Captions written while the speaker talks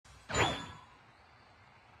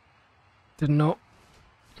Didn't know.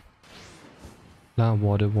 La,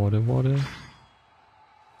 water. Okay,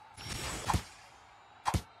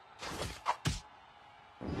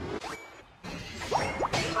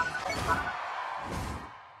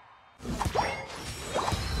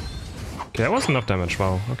 that was enough damage,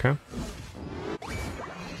 wow, okay.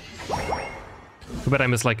 Too bad I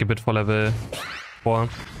missed like a bit for level 4.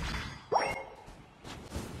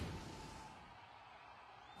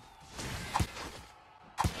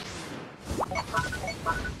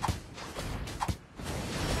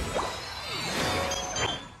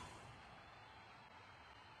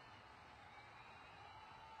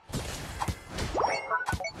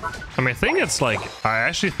 I mean, I think it's like, I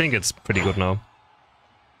actually think it's pretty good now.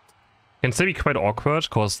 Can still be quite awkward,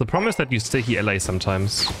 because the problem is that you still heal LA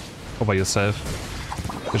sometimes. All by yourself.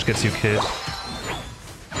 Which gets you killed.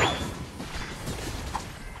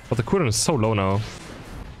 But the cooldown is so low now.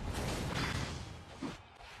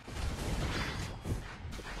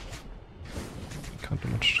 Can't do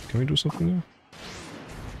much. Can we do something here?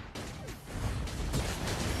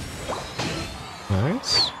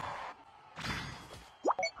 Nice.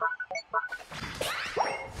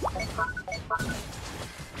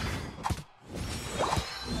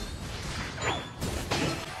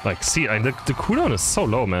 Like, see, the cooldown is so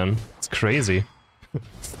low, man. It's crazy.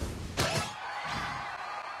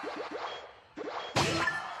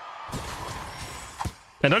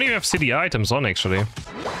 I don't even have CDI items on, actually.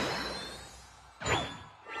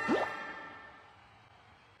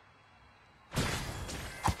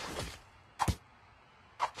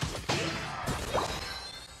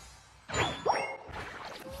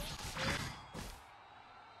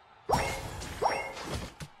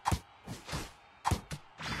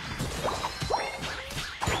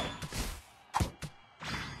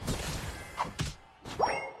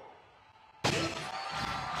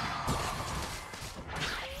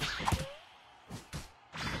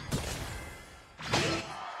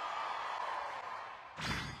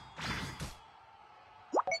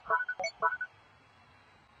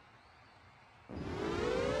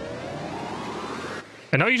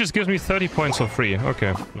 And now he just gives me 30 points for free.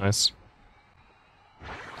 Okay, nice.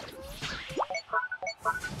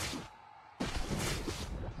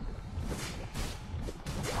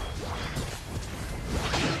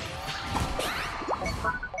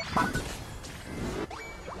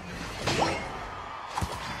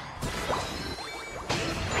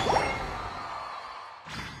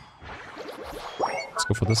 Let's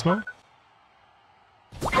go for this now.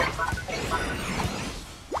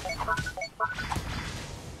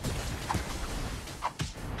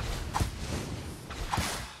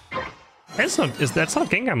 That's not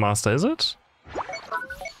Gengar Master, is it?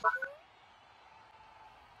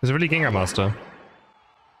 It's really Gengar Master.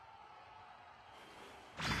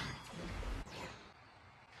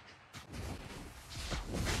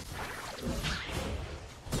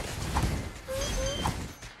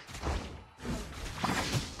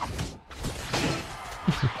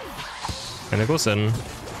 And it goes in.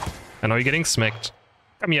 And now you're getting smacked.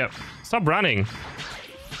 Come here. Stop running.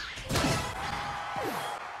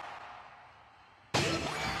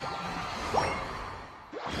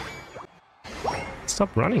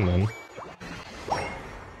 Stop running, man. I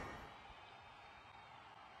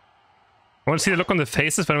want to see the look on the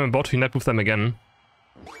faces when I'm about to not move them again.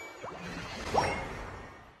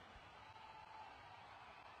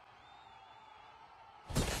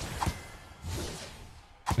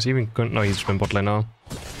 Is he even going? No, he's been bot lane now.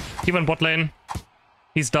 He went bot lane.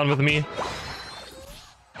 He's done with me.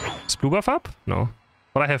 Is blue buff up? No.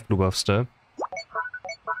 But I have blue buff still.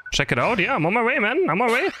 Check it out. Yeah, I'm on my way, man. I'm on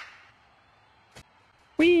my way.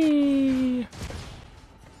 Whee!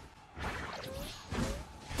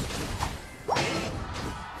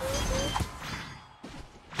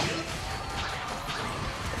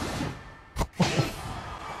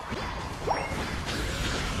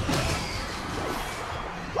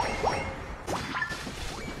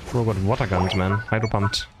 Bro got water guns, man. Hydro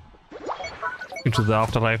pumped. Into the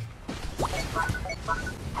afterlife.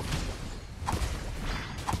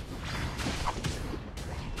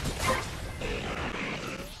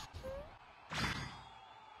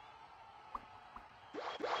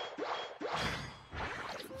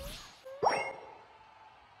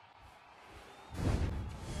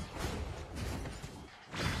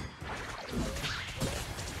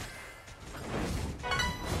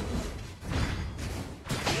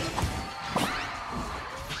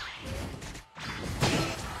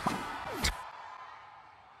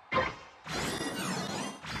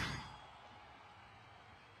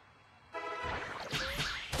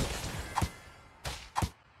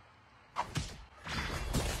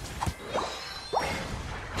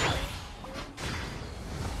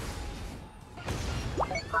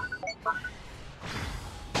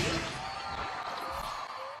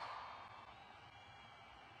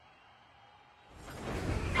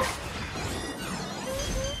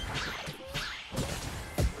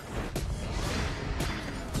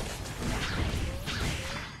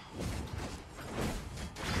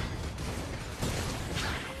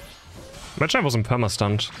 Imagine I wasn't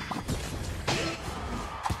perma-stunned.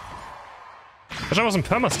 Imagine I wasn't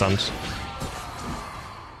perma-stunned.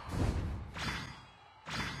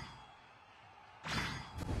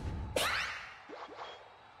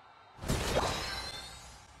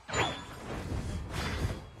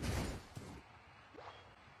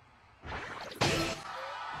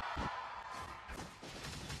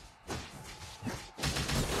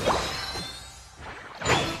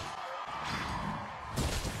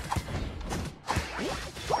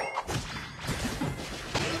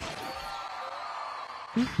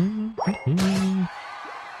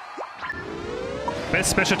 Best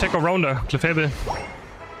special attack around there, Clefable.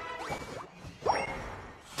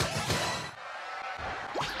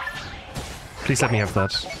 Please let me have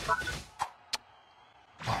that.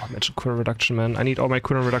 Oh, magic cooldown reduction, man. I need all my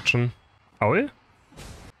cooldown reduction. Owl?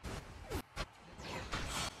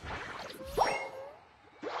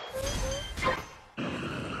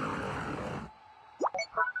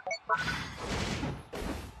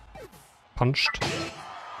 Punched.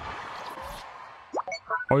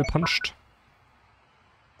 Owl punched.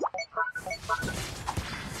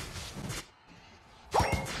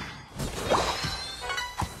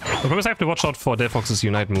 The problem is I have to watch out for Delphox's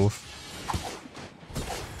Unite move.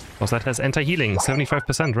 Because that has anti-healing,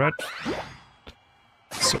 75%, right?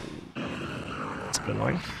 So... it's a bit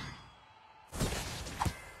annoying.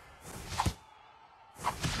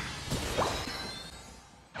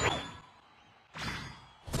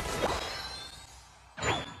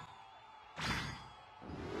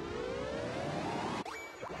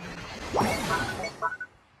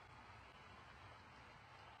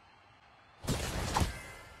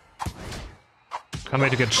 Can't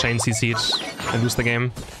wait to get Chain CC'd and lose the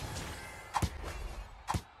game.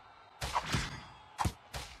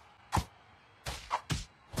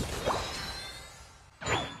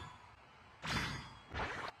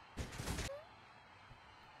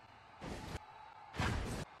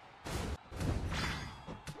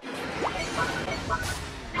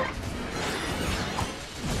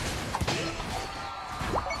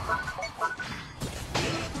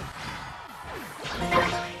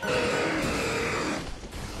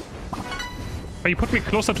 Oh, you put me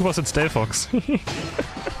closer towards its Delphox.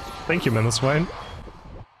 Thank you, Mamoswine.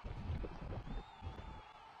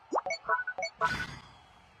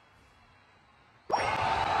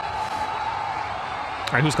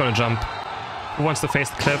 Alright, who's gonna jump? Who wants to face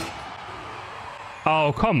the cliff?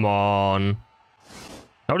 Oh, come on.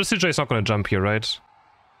 Now the CJ is not gonna jump here, right?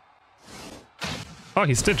 Oh,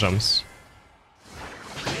 he still jumps.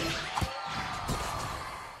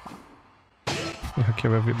 Okay,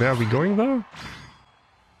 where are we going though?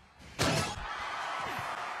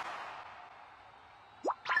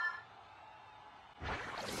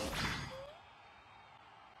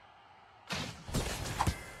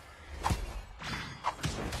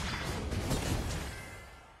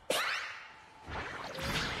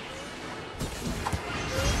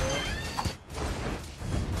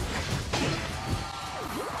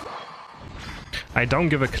 I don't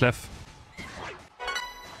give a CLEF.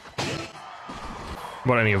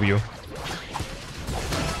 What any of you?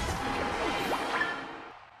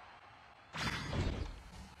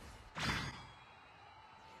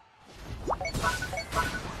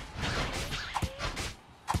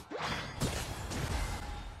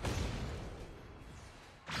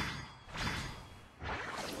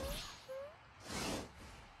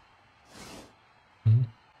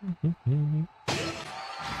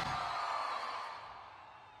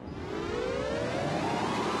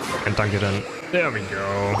 And dunk it in. There we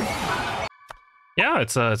go. Yeah,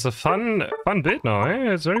 it's a fun build now,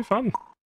 eh? It's very fun.